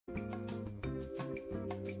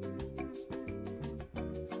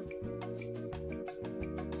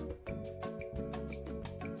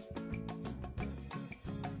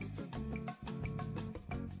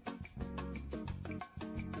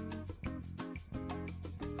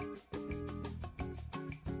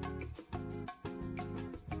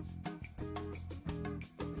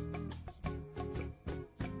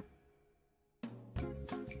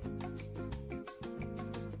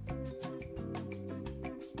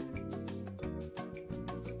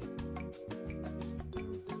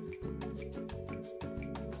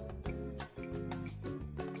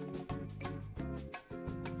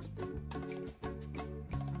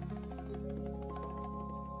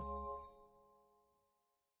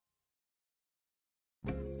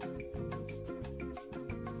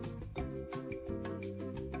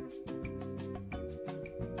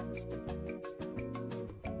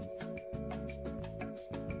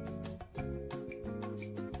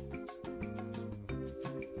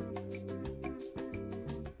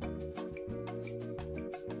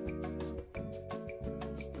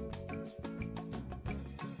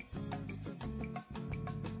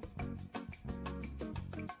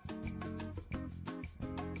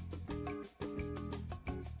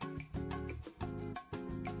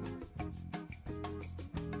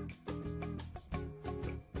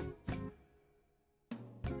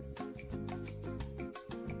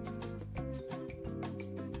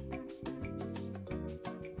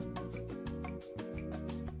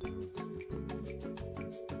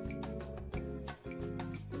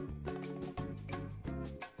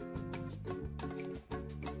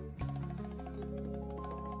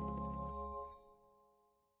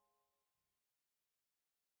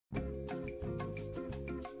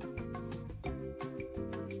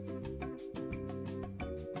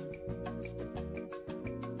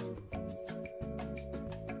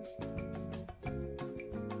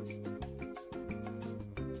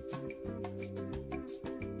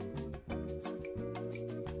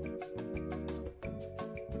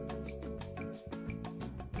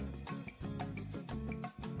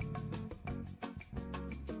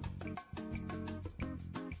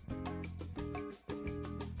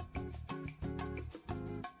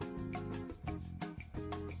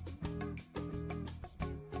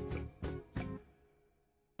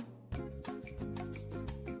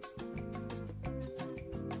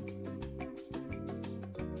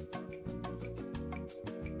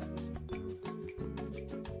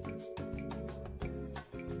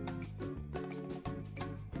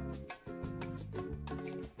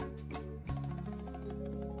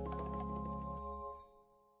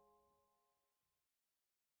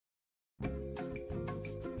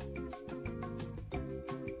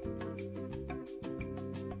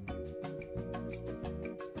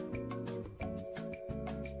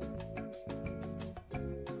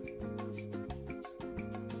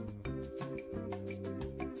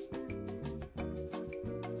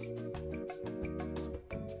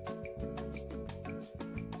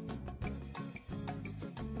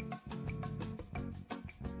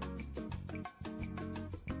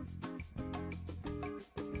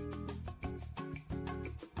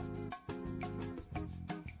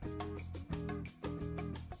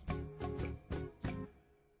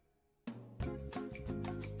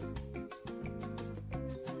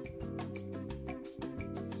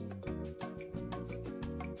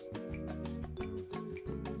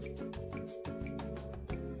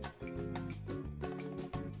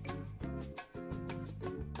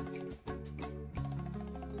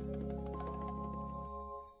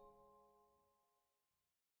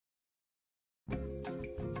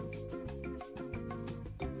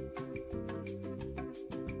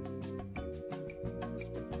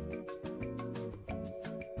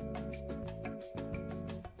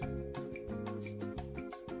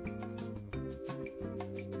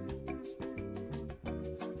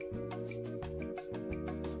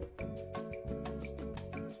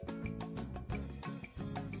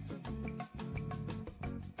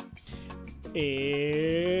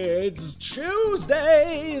It's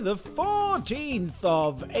Tuesday, the 14th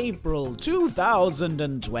of April,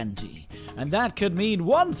 2020. And that could mean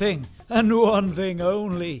one thing, and one thing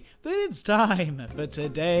only. That it's time for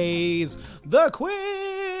today's The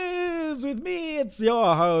Quiz. With me, it's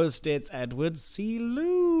your host, it's Edward C.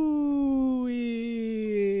 Lewis.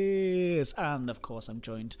 And, of course, I'm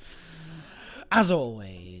joined, as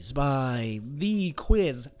always, by the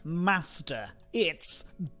quiz master. It's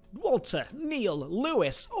Walter Neil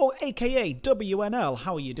Lewis, or aka WNL.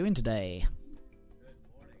 How are you doing today? Good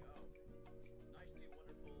morning. Oh, nicely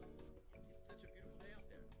wonderful. It's such a beautiful day out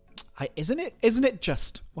there. Isn't it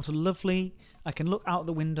just? What a lovely... I can look out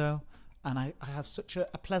the window and I have such a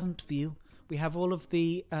pleasant view. We have all of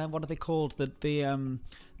the, what are they called? The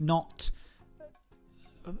not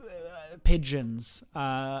pigeons.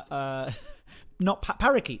 Not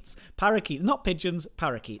parakeets. Parakeets. Not pigeons,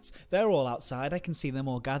 parakeets. They're all outside. I can see them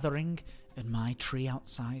all gathering in my tree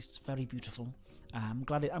outside. It's very beautiful. I'm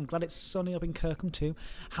glad it's sunny up in Kirkham too.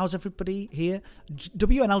 How's everybody here?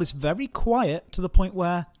 WNL is very quiet to the point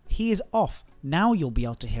where he is off. Now you'll be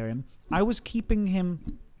able to hear him. I was keeping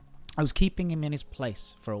him in his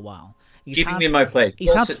place for a while. Keeping me in my place.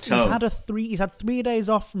 He's had 3 days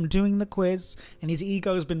off from doing the quiz, and his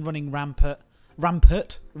ego's been running rampant.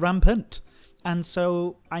 And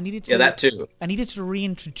so I needed to... Yeah, that too. I needed to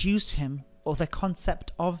reintroduce him, or the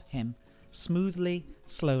concept of him, smoothly,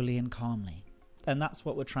 slowly, and calmly. And that's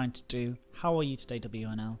what we're trying to do. How are you today,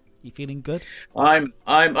 WNL? You feeling good? I'm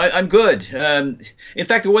good. In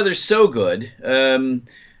fact, the weather's so good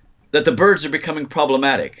that the birds are becoming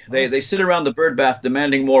problematic. They sit around the bird bath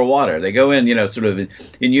demanding more water. They go in, sort of in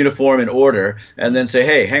uniform and order, and then say,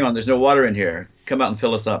 "Hey, hang on, there's no water in here. Come out and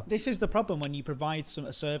fill us up." This is the problem when you provide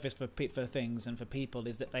a service for things and for people,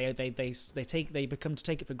 is that they become to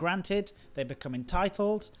take it for granted. They become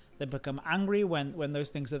entitled. They become angry when those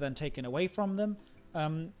things are then taken away from them.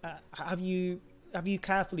 Have you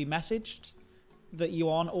carefully messaged that you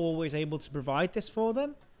aren't always able to provide this for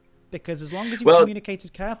them? Because as long as you've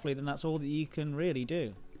communicated carefully, then that's all that you can really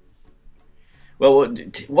do. Well,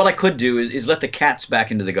 what I could do is let the cats back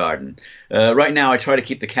into the garden. Right now, I try to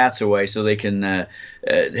keep the cats away so they can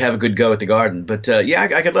have a good go at the garden. But yeah,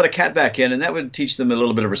 I could let a cat back in, and that would teach them a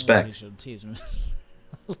little bit of respect. You should teach them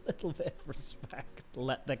a little bit of respect.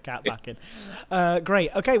 Let the cat back in.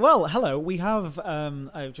 Great. Okay, well, hello. We have...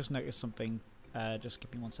 I've just noticed something. Just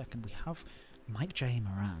give me 1 second. We have Mike J.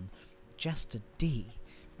 Moran, Jester D.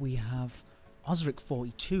 We have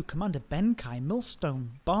Osric42, Commander Benkai,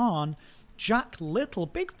 Millstone Barn, Jack Little,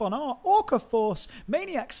 Big Fun Art, Orca Force,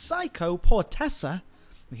 Maniac Psycho, Portessa.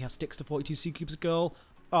 We have Stickster42, Seakeeper's Girl.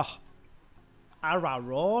 Oh,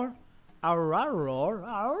 Araror, Araror,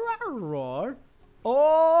 Araror.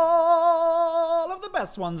 All of the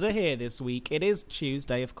best ones are here this week. It is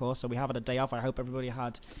Tuesday, of course, so we have had a day off. I hope everybody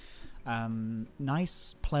had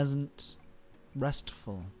nice, pleasant,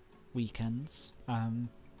 restful weekends.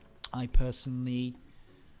 I personally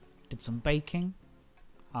did some baking.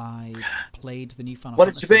 I played the new Final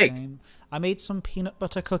Fantasy game. I made some peanut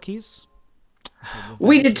butter cookies.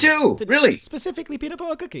 We did too! Really? Specifically peanut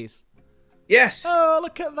butter cookies? Yes. Oh,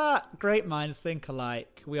 look at that. Great minds think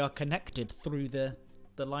alike. We are connected through the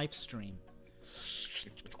live stream.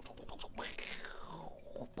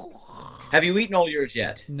 Have you eaten all yours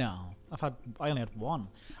yet? No. I only had one.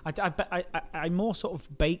 I more sort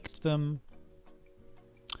of baked them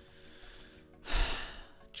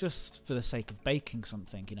just for the sake of baking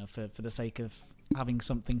something, for the sake of having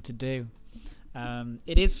something to do.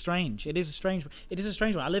 It is strange. It is a strange one.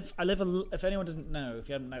 If anyone doesn't know, if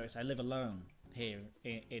you haven't noticed, I live alone here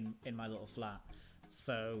in my little flat.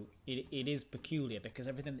 So it is peculiar because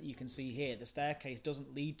everything that you can see here, the staircase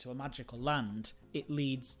doesn't lead to a magical land. It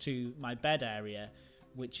leads to my bed area,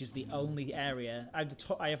 which is the only area. I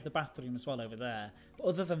have the bathroom as well over there. But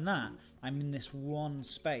other than that, I'm in this one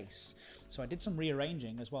space. So I did some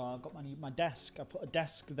rearranging as well. I've got my desk. I put a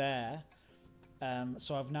desk there.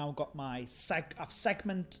 So I've now got I've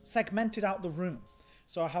segmented out the room.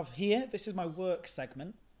 So I have here, this is my work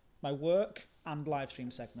segment, my work and live stream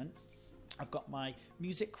segment. I've got my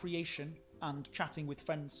music creation and chatting with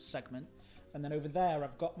friends segment. And then over there,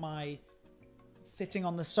 I've got my sitting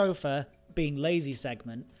on the sofa being lazy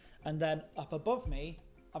segment, and then up above me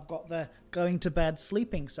I've got the going to bed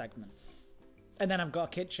sleeping segment, and then I've got a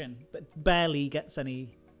kitchen that barely gets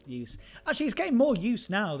any use. Actually, it's getting more use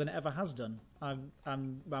now than it ever has done.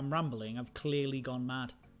 I'm rambling. I've clearly gone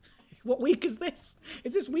mad. What week is this?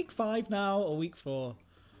 Is this week 5 now or week 4?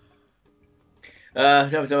 I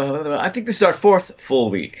think this is our 4th full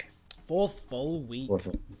week. Fourth full week.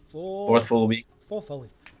 Fourth full week.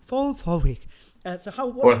 Fourth whole week. So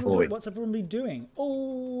what's everyone been doing?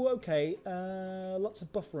 Oh, okay. Lots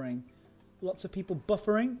of buffering. Lots of people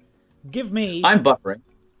buffering. Give me... I'm buffering.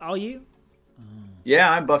 Are you?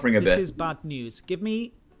 Yeah, I'm buffering a bit. This is bad news. Give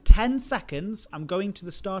me 10 seconds. I'm going to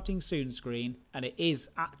the starting soon screen, and it is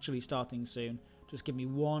actually starting soon. Just give me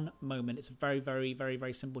one moment. It's a very, very, very,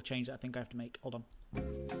 very simple change that I think I have to make. Hold on.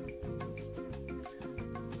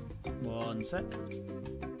 1 sec.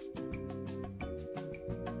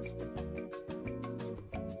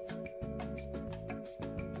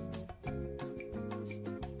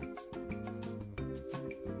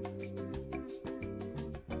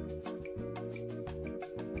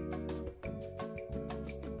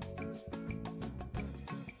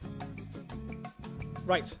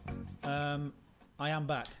 Right, I am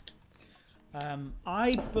back.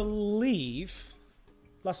 I believe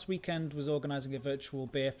last weekend was organising a virtual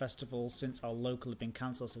beer festival since our local had been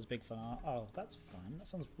cancelled, says Big Fan. Oh, that's fun. That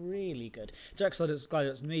sounds really good. Jack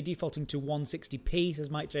Slider's me defaulting to 160p, says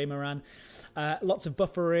Mike J. Moran. Lots of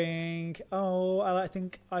buffering. Oh, I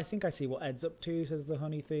think I see what Ed's up to, says the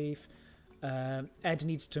Honey Thief. Ed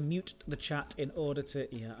needs to mute the chat in order to...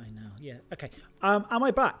 Yeah, I know. Yeah, okay. Am I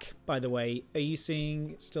back, by the way? Are you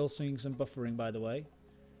still seeing some buffering, by the way?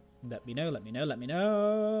 Let me know, let me know, let me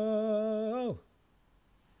know.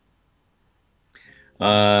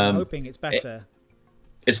 I'm hoping it's better.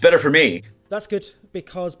 It's better for me. That's good,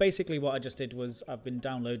 because basically what I just did was I've been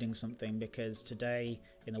downloading something because today,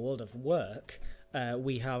 in the world of work...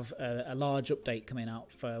 we have a large update coming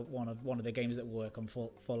out for one of the games that we work on,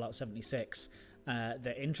 Fallout 76,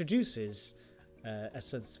 that introduces,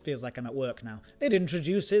 feels like I'm at work now, it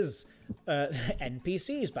introduces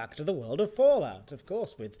NPCs back to the world of Fallout, of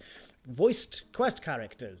course, with voiced quest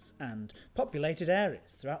characters and populated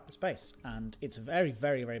areas throughout the space. And it's a very,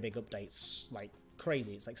 very, very big update. It's like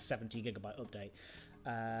crazy. It's like 70 gigabyte update.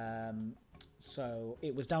 So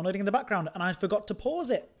it was downloading in the background and I forgot to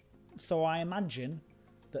pause it. So I imagine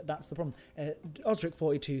that's the problem.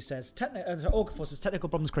 Osric42 says, Orcafor says, technical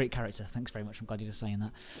problems create character. Thanks very much. I'm glad you're just saying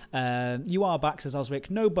that. You are back, says Osric.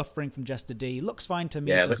 No buffering from Jester D. Looks fine to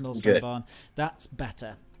me, says Millstone Barn. That's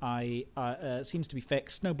better. Seems to be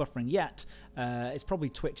fixed. No buffering yet. It's probably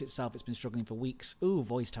Twitch itself. It's been struggling for weeks. Ooh,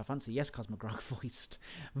 voiced. How fancy. Yes, Cosmogrog, voiced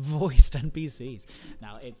NPCs.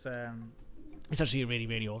 Now, it's actually a really,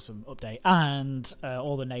 really awesome update. And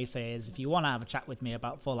all the naysayers, if you want to have a chat with me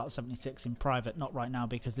about Fallout 76 in private, not right now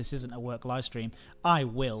because this isn't a work live stream, I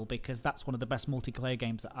will, because that's one of the best multiplayer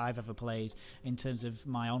games that I've ever played in terms of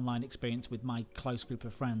my online experience with my close group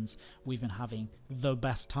of friends. We've been having the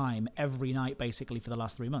best time every night, basically, for the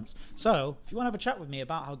last 3 months. So, if you want to have a chat with me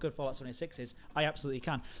about how good Fallout 76 is, I absolutely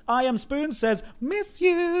can. I Am Spoon says, miss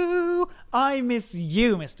you! I miss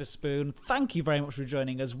you, Mr. Spoon. Thank you very much for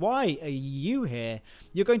joining us. Why are you here?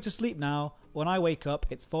 You're going to sleep now. When I wake up,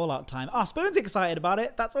 it's Fallout time. Spoon's excited about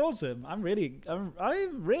it. That's awesome. I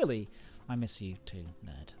miss you too,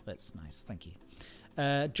 nerd. That's nice. Thank you.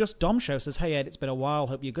 Just Dom Show says, hey Ed, it's been a while.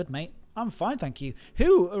 Hope you're good, mate. I'm fine, thank you.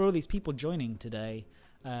 Who are all these people joining today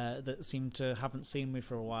that seem to haven't seen me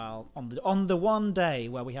for a while on the one day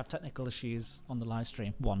where we have technical issues on the live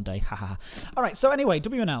stream? One day, haha. All right. So anyway,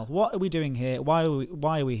 WNL, what are we doing here? Why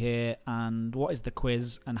are we here? And what is the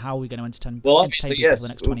quiz? And how are we going to entertain people for the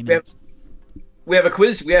next 20 minutes? We have a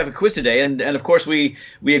quiz. We have a quiz today, and of course we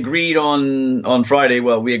agreed on Friday.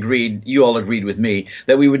 Well, you all agreed with me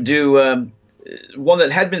that we would do one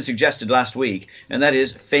that had been suggested last week, and that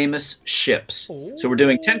is famous ships. Ooh. So we're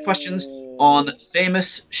doing 10 questions on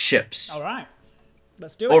famous ships. All right,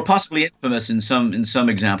 let's do it. Or possibly infamous in some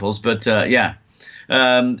examples, but yeah.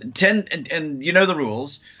 10, and you know the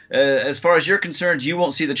rules. As far as you're concerned, you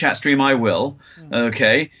won't see the chat stream. I will.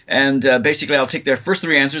 Okay. And basically, I'll take their first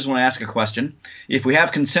 3 answers when I ask a question. If we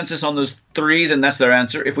have consensus on those 3, then that's their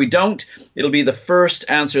answer. If we don't, it'll be the first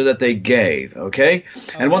answer that they gave. Okay.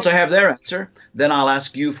 And once I have their answer, then I'll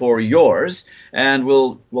ask you for yours, and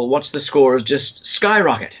we'll watch the scores just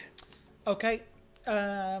skyrocket. Okay.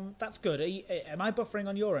 That's good. Am I buffering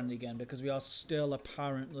on your end again? Because we are still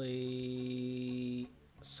apparently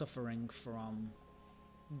suffering from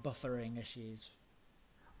buffering issues.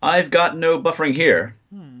 I've got no buffering here.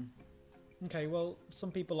 Okay, well, some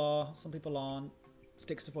people are, some people aren't.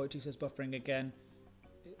 Sticks to 42 says buffering again.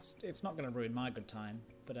 It's not going to ruin my good time,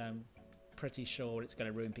 but I'm pretty sure it's going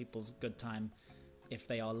to ruin people's good time if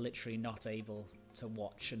they are literally not able to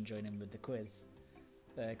watch and join in with the quiz.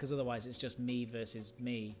 Because otherwise it's just me versus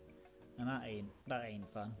me, and that ain't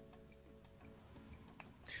fun.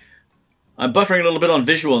 I'm buffering a little bit on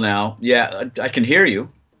visual now. Yeah, I can hear you.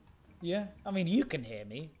 Yeah, I mean you can hear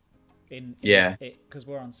me. Yeah. Because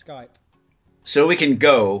we're on Skype. so we can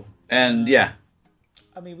go and yeah.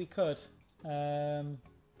 I mean, we could.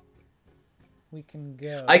 We can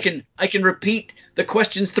go. I can repeat the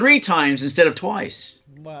questions 3 times instead of twice.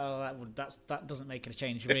 Well, that doesn't make it a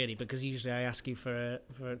change really, because usually I ask you for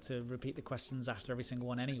to repeat the questions after every single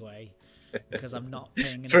one anyway, because I'm not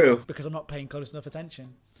paying because I'm not paying close enough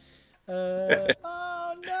attention.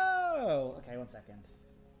 Oh no! Okay, 1 second.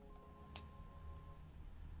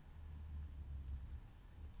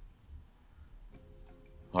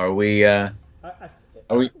 Are we? Are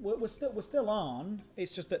we? We're still on.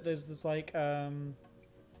 It's just that there's like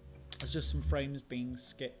there's just some frames being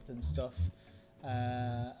skipped and stuff.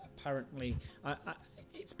 Apparently,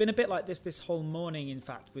 it's been a bit like this whole morning. In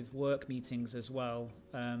fact, with work meetings as well,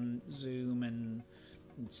 Zoom and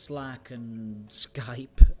Slack and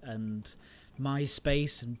Skype and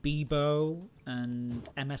MySpace and Bebo and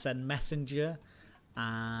MSN Messenger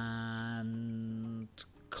and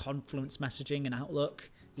Confluence messaging and Outlook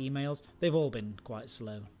emails. They've all been quite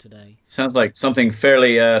slow today. Sounds like something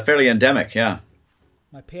fairly endemic. Yeah.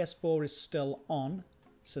 My PS4 is still on,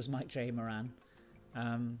 says Mike J. Moran.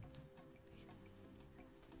 How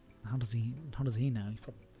does he know? How does he know?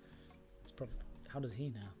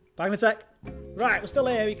 Back in a sec. Right, we're still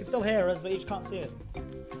here. You can still hear us, but you just can't see us.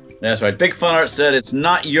 That's right. Big Fun Art said, "It's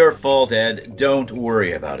not your fault, Ed. Don't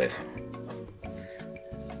worry about it."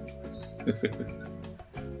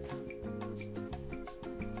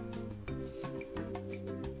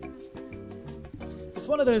 It's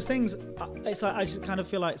one of those things. It's like I just kind of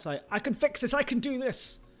feel like it's like I can fix this. I can do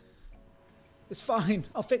this. It's fine.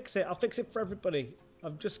 I'll fix it. I'll fix it for everybody.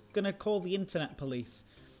 I'm just gonna call the internet police.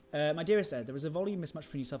 My dearest Ed, there is a volume mismatch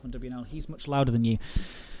between yourself and WNL. He's much louder than you.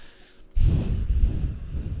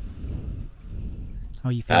 How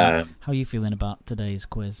are you feeling? How are you feeling about today's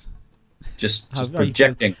quiz? Just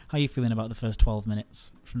projecting. How are you feeling about the first 12 minutes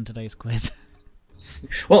from today's quiz?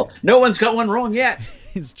 Well, no one's got one wrong yet.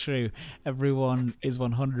 It's true. Everyone is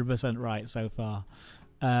 100% right so far.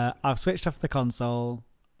 I've switched off the console.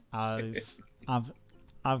 I've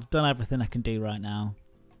done everything I can do right now.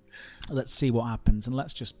 Let's see what happens, and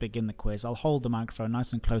let's just begin the quiz. I'll hold the microphone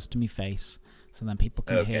nice and close to my face, so then people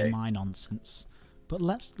can hear my nonsense. But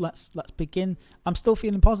let's begin. I'm still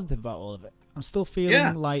feeling positive about all of it. I'm still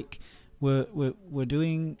feeling like we're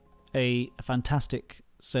doing a fantastic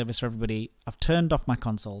service for everybody. I've turned off my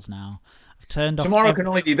consoles now. I've turned off. Tomorrow can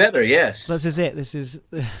only be better. Yes. This is it. This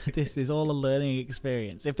is all a learning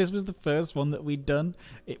experience. If this was the first one that we'd done,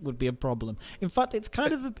 it would be a problem. In fact, it's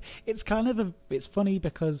funny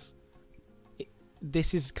because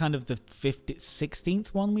this is kind of the 16th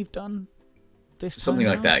one we've done. This something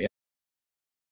like that. Yeah.